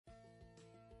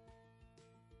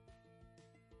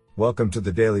Welcome to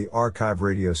the Daily Archive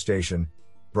radio station,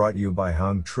 brought you by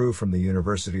Hung Tru from the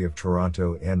University of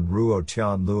Toronto and Ruo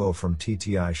Tian Luo from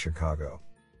TTI Chicago.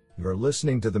 You are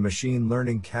listening to the Machine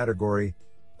Learning category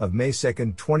of May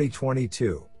 2nd,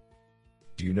 2022.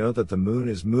 Do you know that the Moon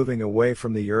is moving away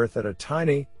from the Earth at a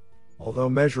tiny, although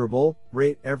measurable,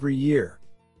 rate every year?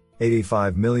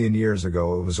 85 million years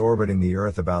ago it was orbiting the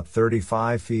Earth about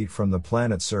 35 feet from the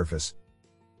planet's surface.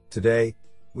 Today,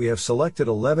 we have selected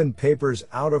 11 papers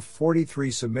out of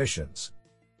 43 submissions.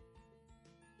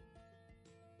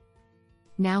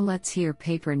 Now let's hear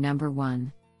paper number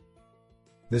 1.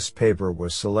 This paper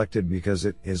was selected because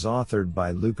it is authored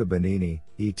by Luca Bonini,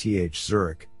 ETH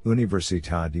Zurich,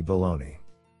 Università di Bologna.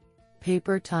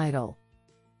 Paper title: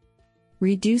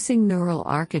 Reducing Neural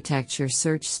Architecture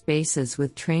Search Spaces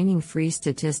with Training-Free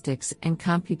Statistics and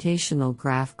Computational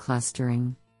Graph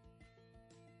Clustering.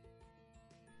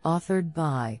 Authored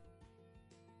by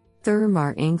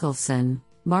Thurmar Ingelsson,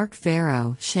 Mark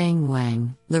Farrow, Sheng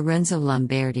Wang, Lorenzo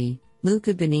Lamberti,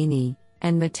 Luca Bonini,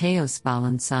 and Matteo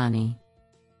Spallanzani.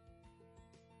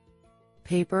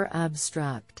 Paper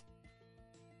abstract: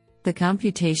 The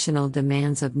computational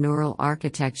demands of neural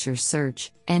architecture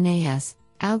search (NAS)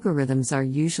 algorithms are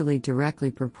usually directly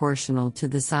proportional to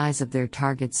the size of their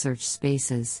target search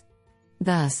spaces.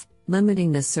 Thus,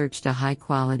 limiting the search to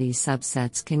high-quality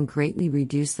subsets can greatly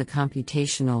reduce the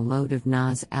computational load of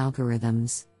NAS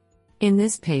algorithms. In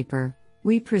this paper,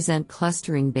 we present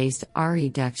clustering-based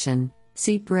R-reduction,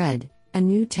 CBRED, a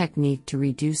new technique to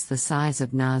reduce the size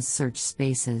of NAS search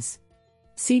spaces.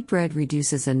 CBRED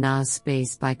reduces a NAS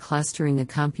space by clustering the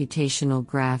computational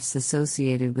graphs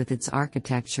associated with its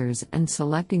architectures and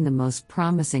selecting the most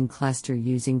promising cluster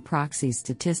using proxy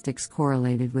statistics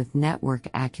correlated with network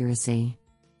accuracy.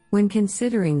 When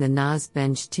considering the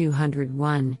NASBench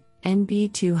 201,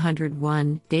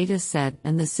 NB201 dataset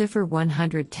and the CIFAR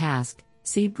 100 task,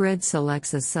 CBRED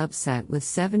selects a subset with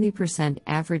 70%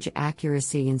 average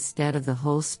accuracy instead of the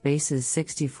whole space's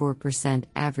 64%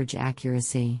 average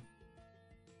accuracy.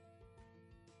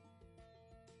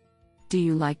 Do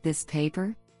you like this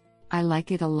paper? I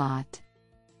like it a lot.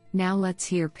 Now let's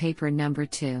hear paper number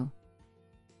 2.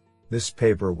 This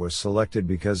paper was selected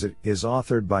because it is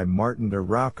authored by Martin de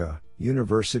Rauca,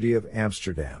 University of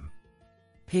Amsterdam.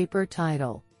 Paper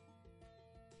title: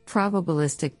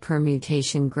 Probabilistic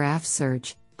Permutation Graph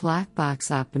Search, Black Box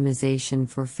Optimization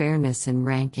for Fairness in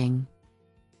Ranking.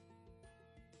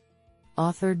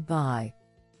 Authored by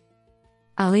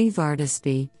Ali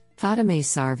Vardaspi, Fatime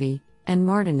Sarvi, and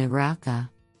Martin de Rauca.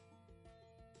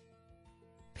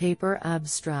 Paper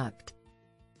abstract: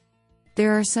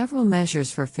 There are several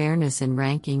measures for fairness in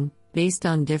ranking, based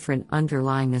on different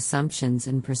underlying assumptions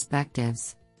and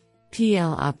perspectives.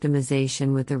 PL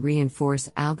optimization with a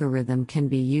reinforced algorithm can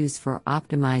be used for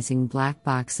optimizing black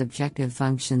box objective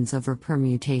functions over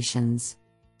permutations.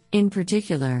 In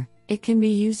particular, it can be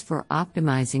used for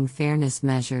optimizing fairness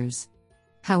measures.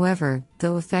 However,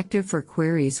 though effective for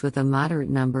queries with a moderate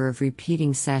number of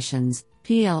repeating sessions,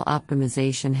 PL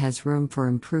optimization has room for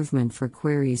improvement for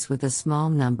queries with a small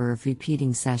number of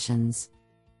repeating sessions.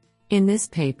 In this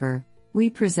paper, we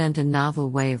present a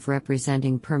novel way of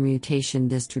representing permutation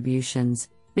distributions,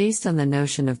 based on the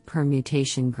notion of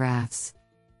permutation graphs.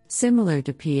 Similar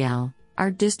to PL,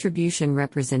 our distribution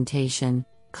representation,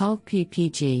 called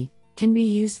PPG, can be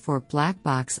used for black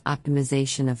box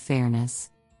optimization of fairness.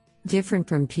 Different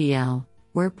from PL,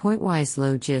 where pointwise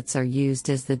logits are used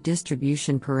as the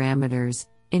distribution parameters,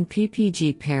 in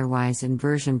PPG pairwise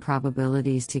inversion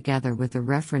probabilities together with the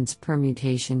reference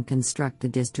permutation construct the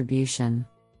distribution.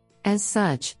 As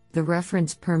such, the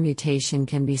reference permutation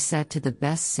can be set to the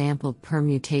best sampled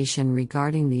permutation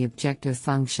regarding the objective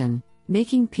function,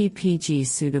 making PPG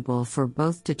suitable for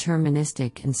both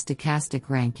deterministic and stochastic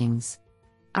rankings.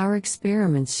 Our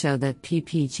experiments show that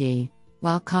PPG,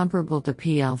 while comparable to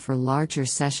PL for larger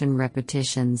session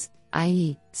repetitions,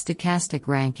 i.e., stochastic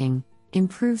ranking,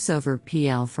 improves over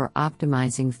PL for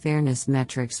optimizing fairness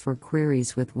metrics for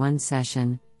queries with one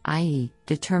session, i.e.,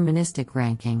 deterministic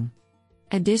ranking.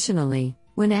 Additionally,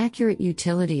 when accurate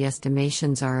utility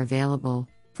estimations are available,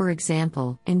 for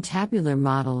example, in tabular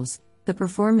models, the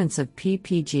performance of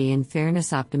PPG in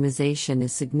fairness optimization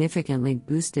is significantly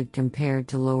boosted compared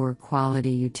to lower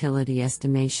quality utility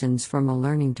estimations from a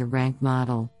learning to rank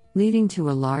model, leading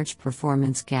to a large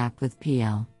performance gap with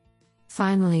PL.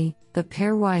 Finally, the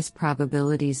pairwise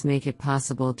probabilities make it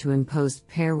possible to impose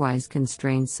pairwise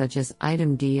constraints such as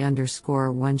item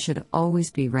D_1 should always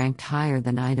be ranked higher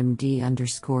than item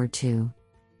D_2.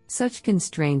 Such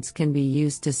constraints can be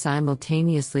used to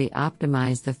simultaneously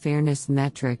optimize the fairness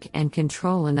metric and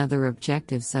control another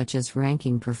objective such as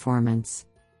ranking performance.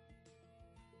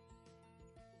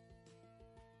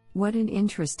 What an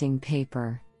interesting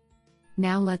paper.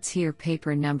 Now let's hear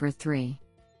paper number 3.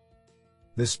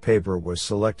 This paper was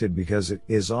selected because it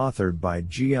is authored by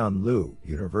Jian Liu,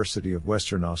 University of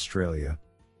Western Australia.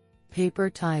 Paper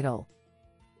title: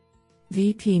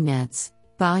 VPNets,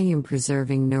 Volume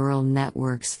Preserving Neural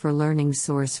Networks for Learning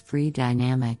Source-Free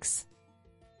Dynamics.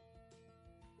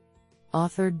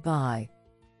 Authored by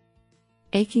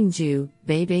Aiking Zhu,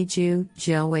 Beibei Zhu,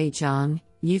 Jiawei Zhang,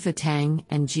 Yifa Tang,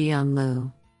 and Jian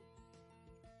Liu.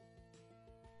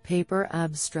 Paper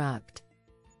abstract: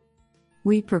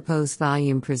 We propose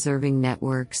volume-preserving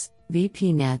networks,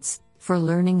 VPNets, for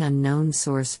learning unknown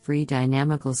source-free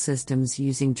dynamical systems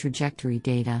using trajectory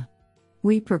data.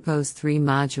 We propose 3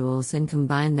 modules and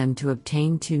combine them to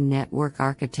obtain 2 network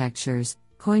architectures,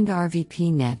 coined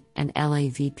RVPNet and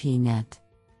LAVPNet.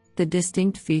 The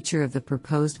distinct feature of the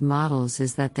proposed models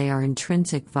is that they are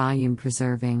intrinsic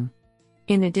volume-preserving.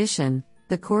 In addition,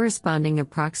 the corresponding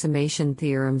approximation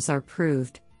theorems are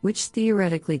proved, which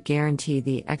theoretically guarantee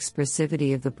the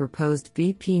expressivity of the proposed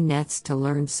VPNets to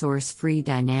learn source-free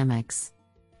dynamics.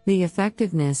 The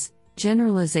effectiveness,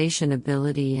 generalization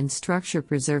ability and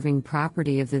structure-preserving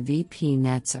property of the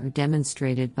VPNets are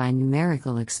demonstrated by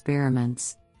numerical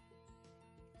experiments.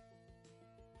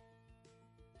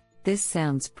 This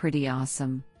sounds pretty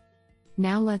awesome.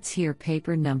 Now let's hear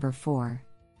paper number 4.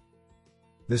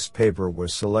 This paper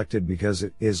was selected because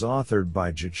it is authored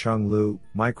by Zhicheng Liu,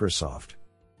 Microsoft.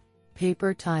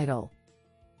 Paper title: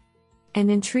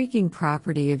 An Intriguing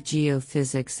Property of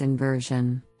Geophysics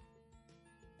Inversion.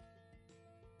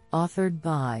 Authored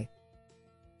by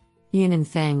Yinan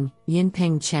Feng,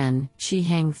 Yinpeng Chen,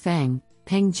 Shihang Feng,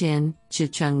 Peng Jin,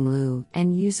 Zhicheng Liu,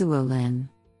 and Yuzuo Lin.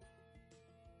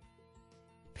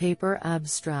 Paper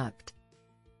abstract: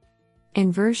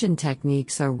 Inversion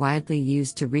techniques are widely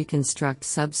used to reconstruct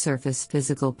subsurface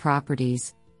physical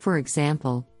properties, for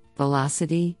example,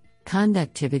 velocity,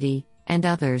 conductivity, and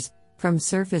others, from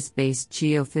surface-based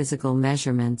geophysical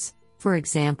measurements, for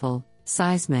example,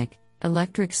 seismic,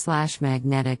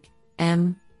 electric/magnetic,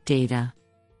 data.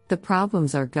 The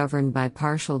problems are governed by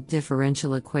partial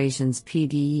differential equations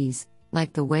PDEs,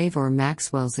 like the wave or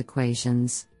Maxwell's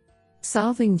equations.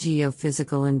 Solving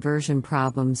geophysical inversion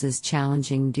problems is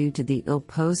challenging due to the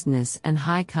ill-posedness and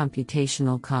high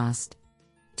computational cost.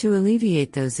 To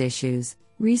alleviate those issues,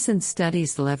 recent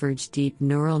studies leverage deep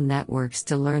neural networks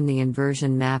to learn the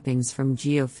inversion mappings from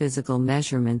geophysical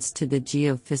measurements to the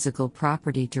geophysical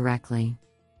property directly.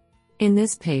 In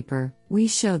this paper, we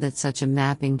show that such a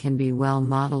mapping can be well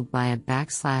modeled by a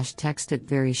 /texted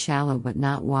very shallow but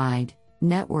not wide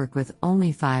network with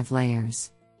only 5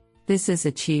 layers. This is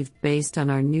achieved based on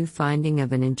our new finding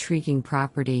of an intriguing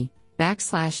property,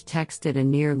 /texted a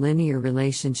near linear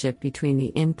relationship between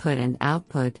the input and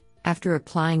output, after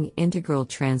applying integral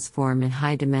transform in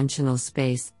high-dimensional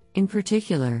space, in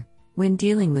particular, when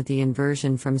dealing with the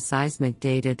inversion from seismic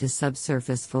data to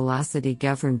subsurface velocity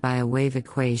governed by a wave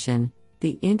equation.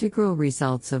 The integral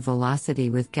results of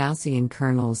velocity with Gaussian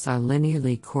kernels are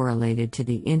linearly correlated to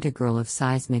the integral of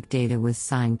seismic data with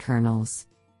sine kernels.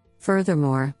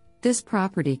 Furthermore, this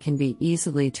property can be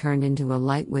easily turned into a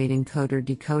lightweight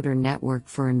encoder-decoder network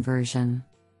for inversion.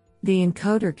 The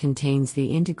encoder contains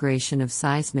the integration of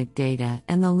seismic data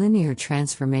and the linear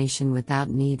transformation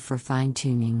without need for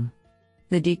fine-tuning.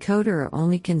 The decoder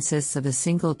only consists of a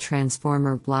single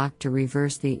transformer block to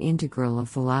reverse the integral of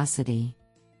velocity.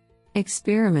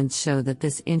 Experiments show that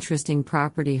this interesting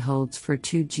property holds for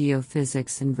 2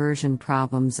 geophysics inversion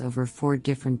problems over 4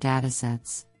 different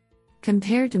datasets.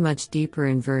 Compared to much deeper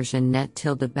inversion net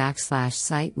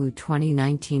 /SiteWu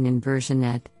 2019 inversion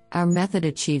net, our method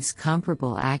achieves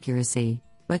comparable accuracy,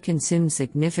 but consumes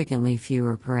significantly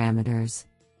fewer parameters.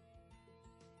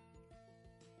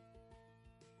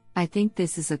 I think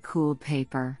this is a cool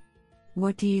paper.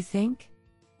 What do you think?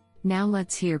 Now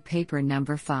let's hear paper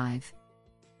number 5.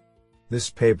 This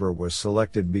paper was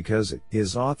selected because it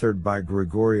is authored by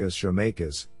Grigorios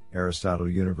Shomakas, Aristotle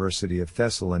University of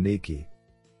Thessaloniki.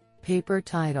 Paper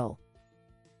title: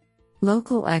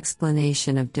 Local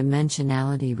Explanation of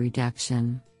Dimensionality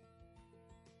Reduction.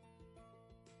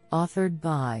 Authored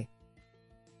by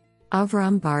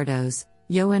Avram Bardos,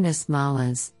 Ioannis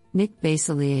Malas, Nick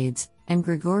Basiliades, and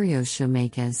Grigorios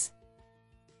Shomakas.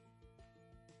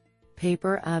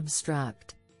 Paper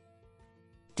abstract: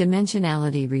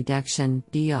 Dimensionality reduction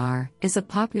 (DR) is a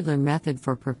popular method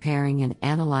for preparing and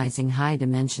analyzing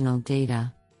high-dimensional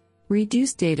data.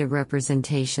 Reduced data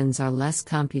representations are less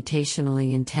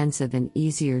computationally intensive and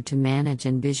easier to manage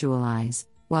and visualize,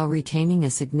 while retaining a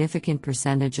significant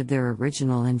percentage of their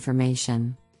original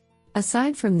information.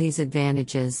 Aside from these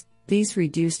advantages, These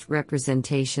reduced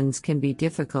representations can be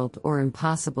difficult or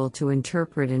impossible to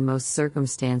interpret in most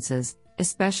circumstances,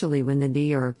 especially when the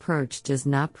DR approach does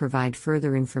not provide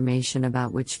further information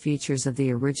about which features of the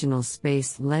original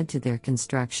space led to their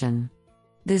construction.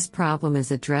 This problem is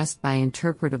addressed by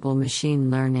interpretable machine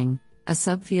learning, a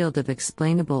subfield of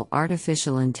explainable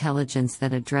artificial intelligence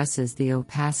that addresses the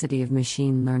opacity of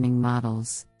machine learning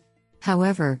models.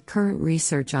 However, current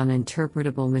research on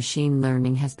interpretable machine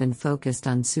learning has been focused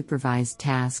on supervised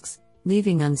tasks,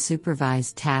 leaving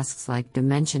unsupervised tasks like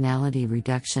dimensionality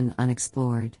reduction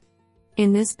unexplored.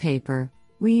 In this paper,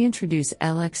 we introduce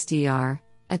LXDR,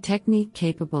 a technique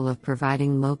capable of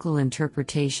providing local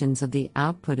interpretations of the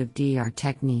output of DR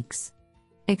techniques.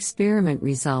 Experiment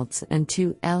results and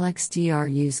 2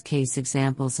 LXDR use case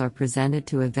examples are presented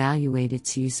to evaluate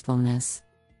its usefulness.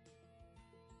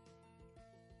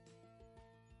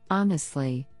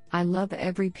 Honestly, I love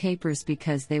every papers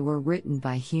because they were written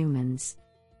by humans.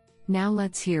 Now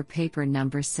let's hear paper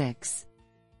number 6.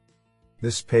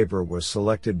 This paper was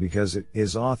selected because it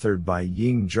is authored by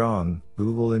Ying Zhang,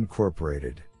 Google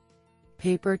Incorporated.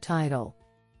 Paper title: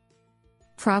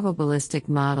 Probabilistic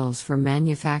Models for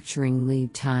Manufacturing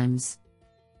Lead Times.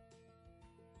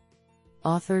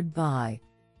 Authored by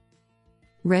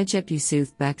Recep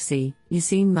Yusuf Beksi,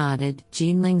 Yasin Madad,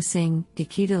 Jinling Singh,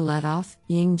 Nikita Letov,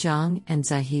 Ying Zhang, and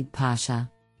Zahid Pasha.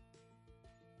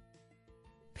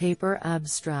 Paper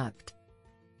abstract: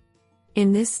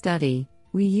 In this study,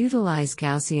 we utilize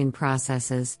Gaussian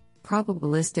processes,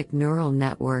 probabilistic neural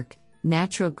network,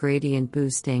 natural gradient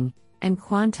boosting, and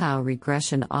quantile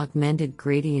regression augmented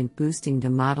gradient boosting to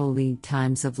model lead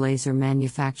times of laser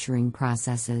manufacturing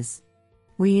processes.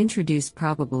 We introduce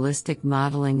probabilistic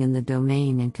modeling in the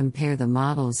domain and compare the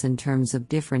models in terms of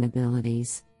different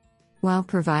abilities. While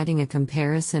providing a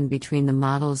comparison between the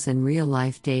models and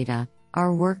real-life data,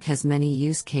 our work has many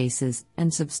use cases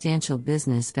and substantial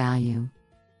business value.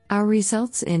 Our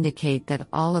results indicate that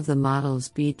all of the models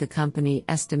beat the company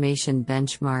estimation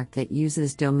benchmark that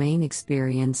uses domain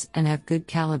experience and have good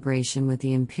calibration with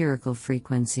the empirical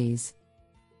frequencies.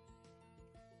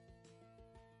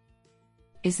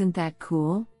 Isn't that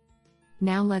cool?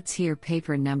 Now let's hear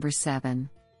paper number 7.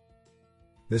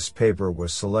 This paper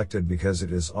was selected because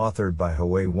it is authored by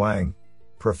Hui Wang,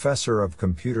 Professor of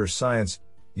Computer Science,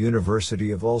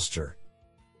 University of Ulster.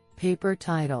 Paper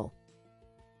title: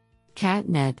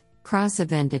 CatNet,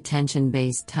 Cross-Event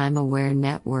Attention-Based Time-Aware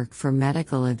Network for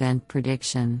Medical Event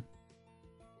Prediction.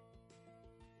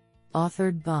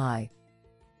 Authored by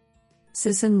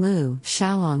Sison Liu,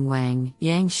 Xiaolong Wang,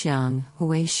 Yang Xiang,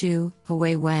 Hui Xu,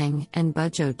 Hui Wang, and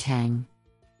Buzhou Tang.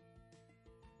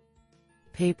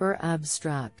 Paper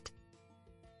abstract: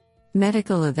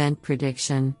 Medical Event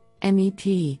Prediction,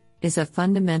 MEP, is a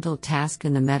fundamental task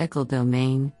in the medical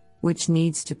domain, which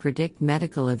needs to predict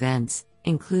medical events,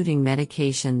 including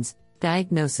medications,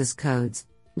 diagnosis codes,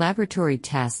 laboratory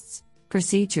tests,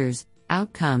 procedures,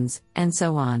 outcomes, and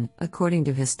so on, according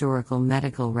to historical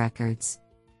medical records.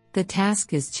 The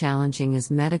task is challenging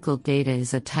as medical data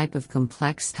is a type of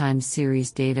complex time series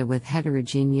data with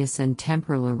heterogeneous and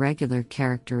temporal irregular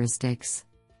characteristics.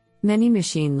 Many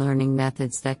machine learning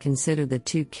methods that consider the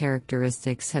two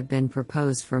characteristics have been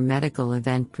proposed for medical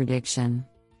event prediction.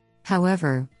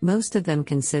 However, most of them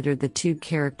consider the two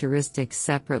characteristics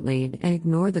separately and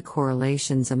ignore the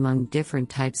correlations among different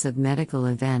types of medical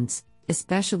events,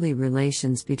 especially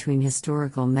relations between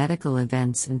historical medical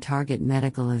events and target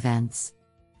medical events.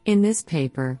 In this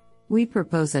paper, we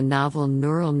propose a novel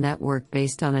neural network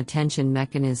based on attention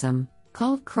mechanism,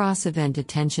 called Cross-Event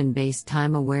Attention-Based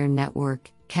Time-Aware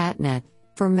Network, CatNet,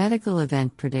 for medical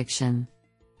event prediction.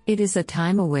 It is a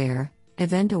time-aware,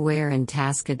 event-aware and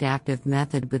task-adaptive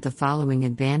method with the following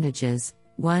advantages: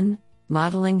 1.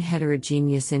 Modeling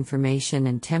heterogeneous information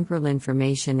and temporal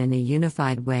information in a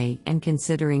unified way and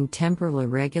considering temporal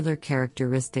irregular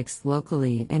characteristics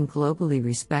locally and globally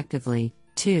respectively.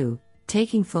 2.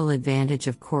 Taking full advantage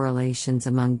of correlations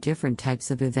among different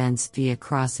types of events via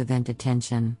cross-event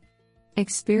attention.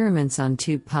 Experiments on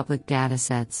 2 public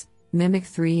datasets,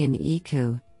 Mimic3 and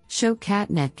ECU, show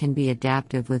CatNet can be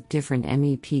adaptive with different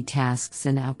MEP tasks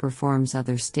and outperforms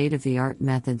other state-of-the-art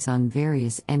methods on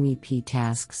various MEP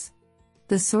tasks.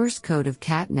 The source code of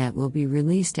CatNet will be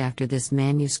released after this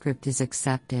manuscript is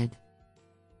accepted.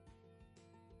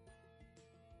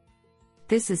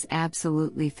 This is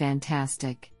absolutely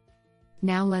fantastic.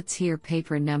 Now let's hear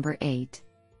paper number 8.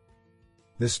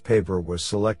 This paper was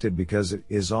selected because it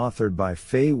is authored by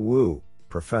Fei Wu,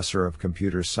 Professor of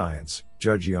Computer Science,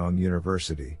 Zhejiang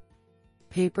University.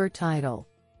 Paper title: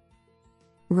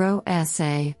 Rho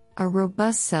SA, a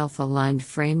robust self-aligned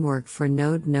framework for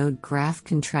node-node graph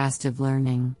contrastive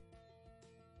learning.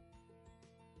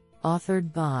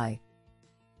 Authored by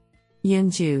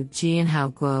Yunju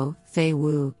Jianhao Guo, Fei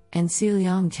Wu, and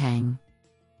Xiliang Tang.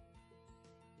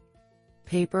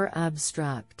 Paper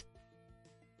abstract.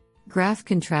 Graph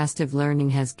contrastive learning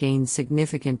has gained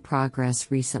significant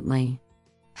progress recently.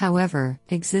 However,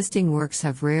 existing works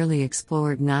have rarely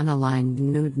explored non-aligned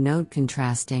node-node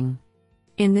contrasting.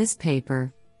 In this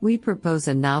paper, we propose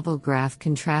a novel graph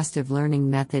contrastive learning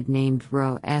method named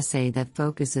RO-SA that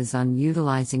focuses on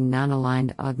utilizing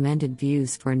non-aligned augmented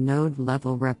views for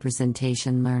node-level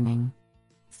representation learning.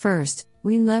 First,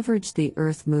 we leverage the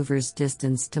Earth mover's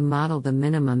distance to model the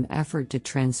minimum effort to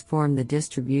transform the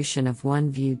distribution of one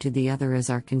view to the other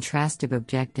as our contrastive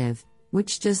objective,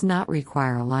 which does not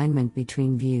require alignment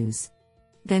between views.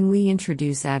 Then we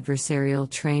introduce adversarial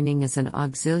training as an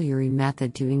auxiliary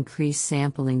method to increase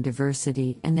sampling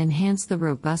diversity and enhance the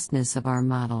robustness of our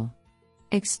model.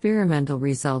 Experimental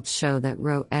results show that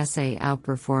RO-SA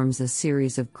outperforms a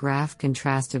series of graph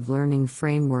contrastive learning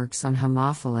frameworks on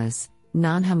homophilous,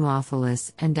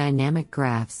 non-homophilous, and dynamic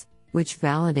graphs, which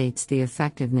validates the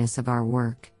effectiveness of our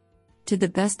work. To the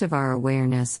best of our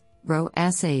awareness,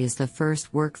 RO-SA is the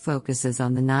first work focuses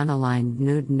on the non-aligned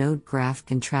node-node graph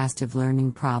contrastive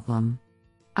learning problem.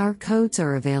 Our codes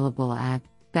are available at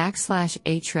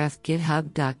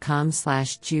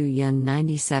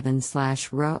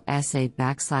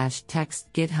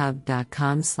 /hrefgithub.com/juyun97/RO-SA/text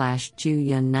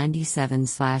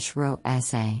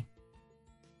github.com/juyun97/RO-SA.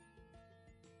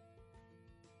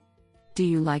 Do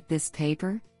you like this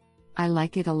paper? I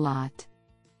like it a lot.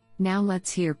 Now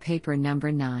let's hear paper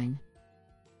number 9.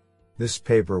 This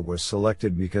paper was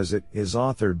selected because it is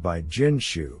authored by Jin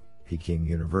Xu, Peking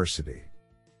University.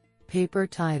 Paper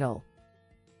title: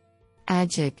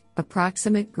 AGIC,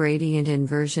 Approximate Gradient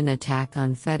Inversion Attack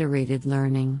on Federated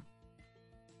Learning.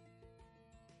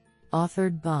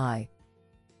 Authored by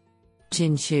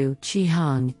Jin Xu,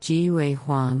 Qihang, Jiyue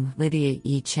Huang, Lydia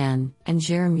E. Chen, and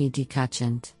Jeremy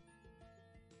Decuchant.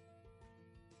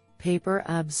 Paper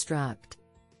abstract.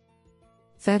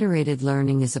 Federated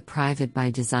learning is a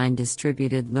private-by-design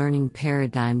distributed learning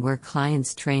paradigm where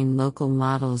clients train local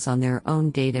models on their own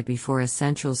data before a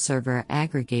central server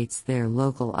aggregates their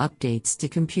local updates to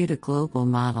compute a global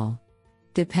model.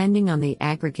 Depending on the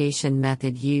aggregation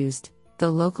method used,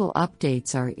 the local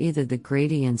updates are either the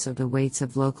gradients or the weights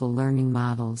of local learning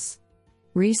models.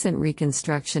 Recent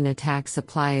reconstruction attacks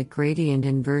apply a gradient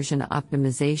inversion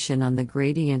optimization on the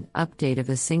gradient update of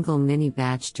a single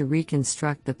mini-batch to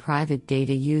reconstruct the private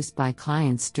data used by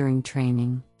clients during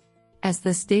training. As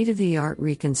the state-of-the-art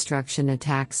reconstruction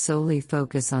attacks solely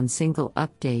focus on single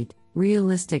update,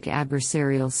 realistic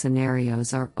adversarial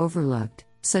scenarios are overlooked,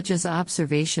 such as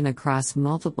observation across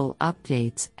multiple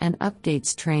updates and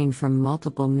updates trained from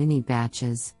multiple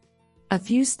mini-batches. A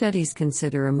few studies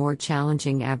consider a more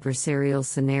challenging adversarial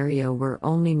scenario where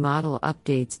only model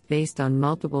updates based on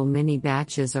multiple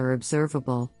mini-batches are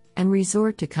observable, and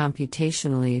resort to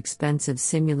computationally expensive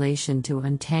simulation to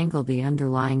untangle the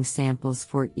underlying samples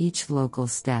for each local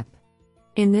step.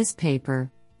 In this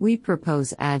paper, we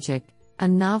propose AGIC, a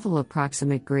novel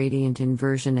approximate gradient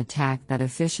inversion attack that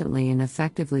efficiently and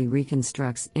effectively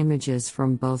reconstructs images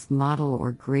from both model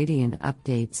or gradient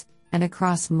updates, and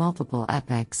across multiple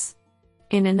epochs.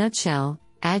 In a nutshell,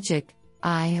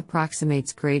 AGIC-I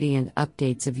approximates gradient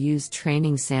updates of used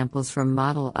training samples from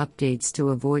model updates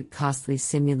to avoid costly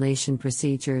simulation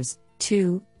procedures.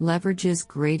 2. Leverages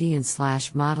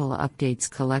gradient/model updates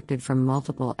collected from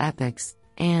multiple epochs.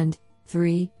 And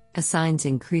 3. Assigns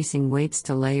increasing weights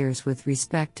to layers with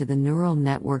respect to the neural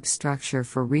network structure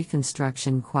for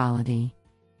reconstruction quality.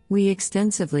 We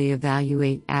extensively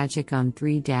evaluate AGIC on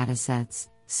 3 datasets: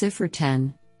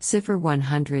 CIFAR-10,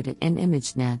 CIFAR-100, and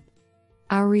ImageNet.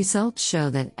 Our results show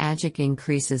that AGIC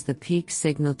increases the peak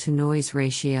signal-to-noise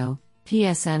ratio,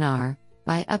 PSNR,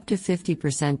 by up to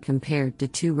 50% compared to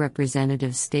 2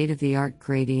 representative state-of-the-art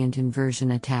gradient inversion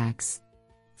attacks.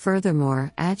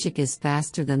 Furthermore, AGIC is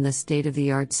faster than the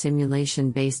state-of-the-art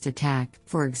simulation-based attack.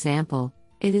 For example,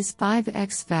 it is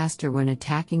 5x faster when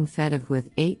attacking FEDF with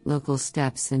 8 local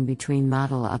steps in between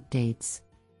model updates.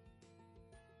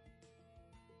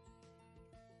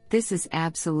 This is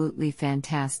absolutely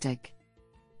fantastic.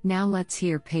 Now let's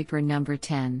hear paper number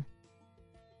 10.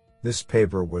 This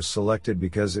paper was selected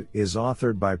because it is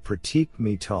authored by Pratik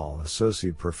Mittal,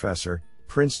 Associate Professor,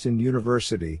 Princeton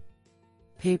University.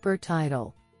 Paper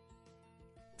title: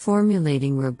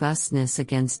 Formulating Robustness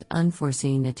Against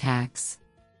Unforeseen Attacks.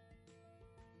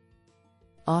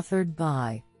 Authored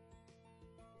by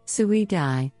Sui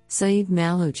Dai, Saeed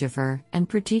Maloujafer, and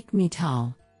Pratik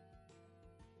Mittal.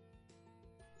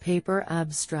 Paper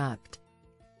abstract.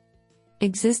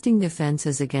 Existing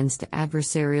defenses against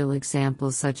adversarial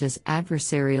examples such as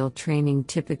adversarial training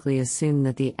typically assume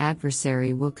that the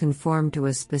adversary will conform to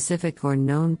a specific or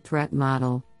known threat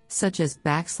model, such as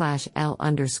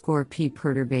 \L_P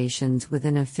perturbations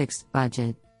within a fixed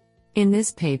budget. In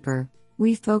this paper,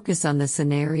 we focus on the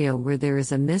scenario where there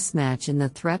is a mismatch in the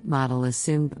threat model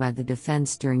assumed by the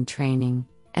defense during training,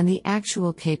 and the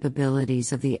actual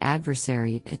capabilities of the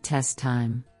adversary at test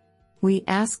time. We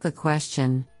ask the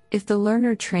question, if the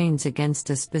learner trains against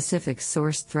a specific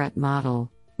source threat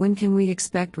model, when can we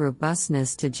expect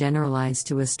robustness to generalize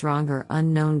to a stronger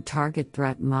unknown target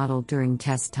threat model during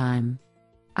test time?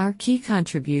 Our key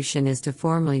contribution is to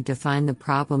formally define the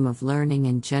problem of learning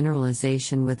and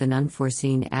generalization with an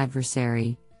unforeseen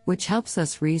adversary, which helps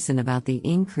us reason about the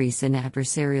increase in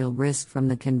adversarial risk from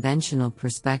the conventional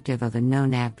perspective of a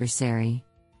known adversary.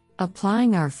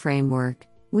 Applying our framework,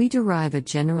 we derive a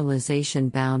generalization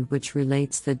bound which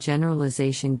relates the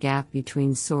generalization gap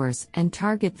between source and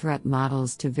target threat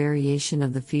models to variation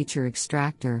of the feature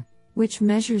extractor, which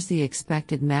measures the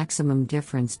expected maximum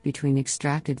difference between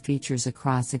extracted features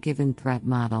across a given threat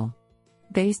model.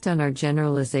 Based on our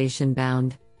generalization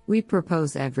bound, we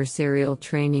propose adversarial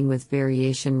training with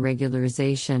variation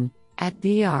regularization,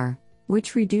 ADVR,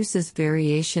 which reduces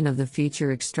variation of the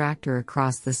feature extractor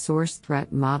across the source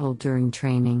threat model during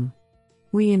training.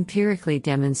 We empirically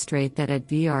demonstrate that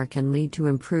ADVR can lead to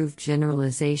improved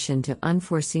generalization to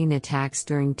unforeseen attacks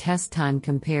during test time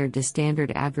compared to standard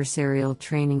adversarial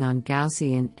training on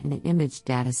Gaussian and image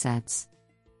datasets.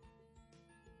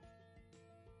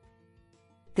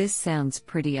 This sounds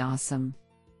pretty awesome.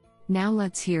 Now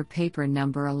let's hear paper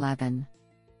number 11.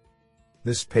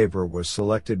 This paper was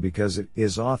selected because it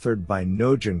is authored by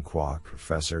Nojin Kwok,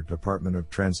 Professor, Department of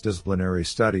Transdisciplinary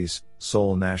Studies,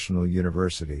 Seoul National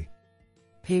University.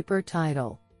 Paper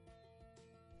title: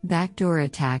 Backdoor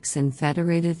Attacks in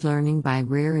Federated Learning by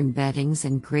Rare Embeddings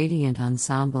and Gradient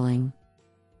Ensembling.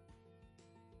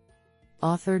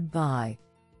 Authored by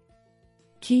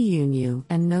Ki-Yoon Yu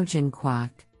and Nojin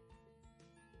Kwok.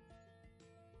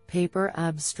 Paper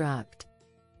abstract: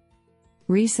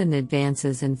 Recent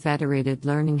advances in federated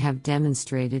learning have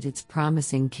demonstrated its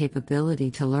promising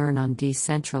capability to learn on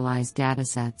decentralized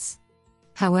datasets.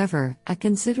 However, a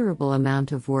considerable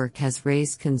amount of work has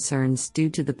raised concerns due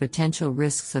to the potential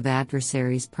risks of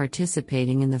adversaries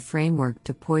participating in the framework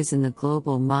to poison the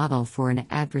global model for an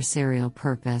adversarial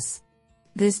purpose.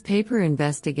 This paper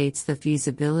investigates the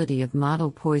feasibility of model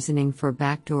poisoning for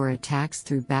backdoor attacks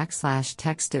through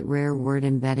 \text at rare word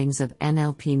embeddings of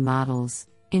NLP models,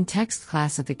 in text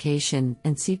classification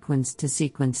and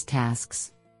sequence-to-sequence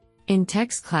tasks. In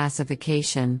text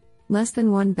classification, less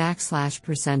than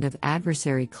 1% of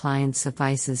adversary clients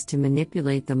suffices to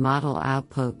manipulate the model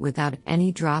output without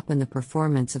any drop in the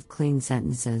performance of clean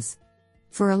sentences.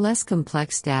 For a less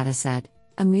complex dataset,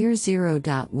 a mere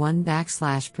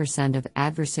 0.1% of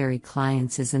adversary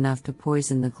clients is enough to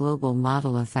poison the global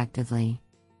model effectively.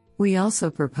 We also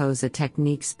propose a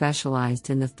technique specialized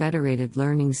in the federated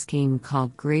learning scheme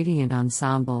called gradient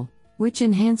ensemble, which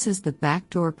enhances the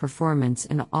backdoor performance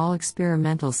in all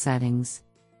experimental settings.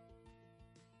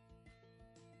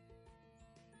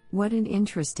 What an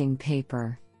interesting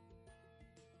paper!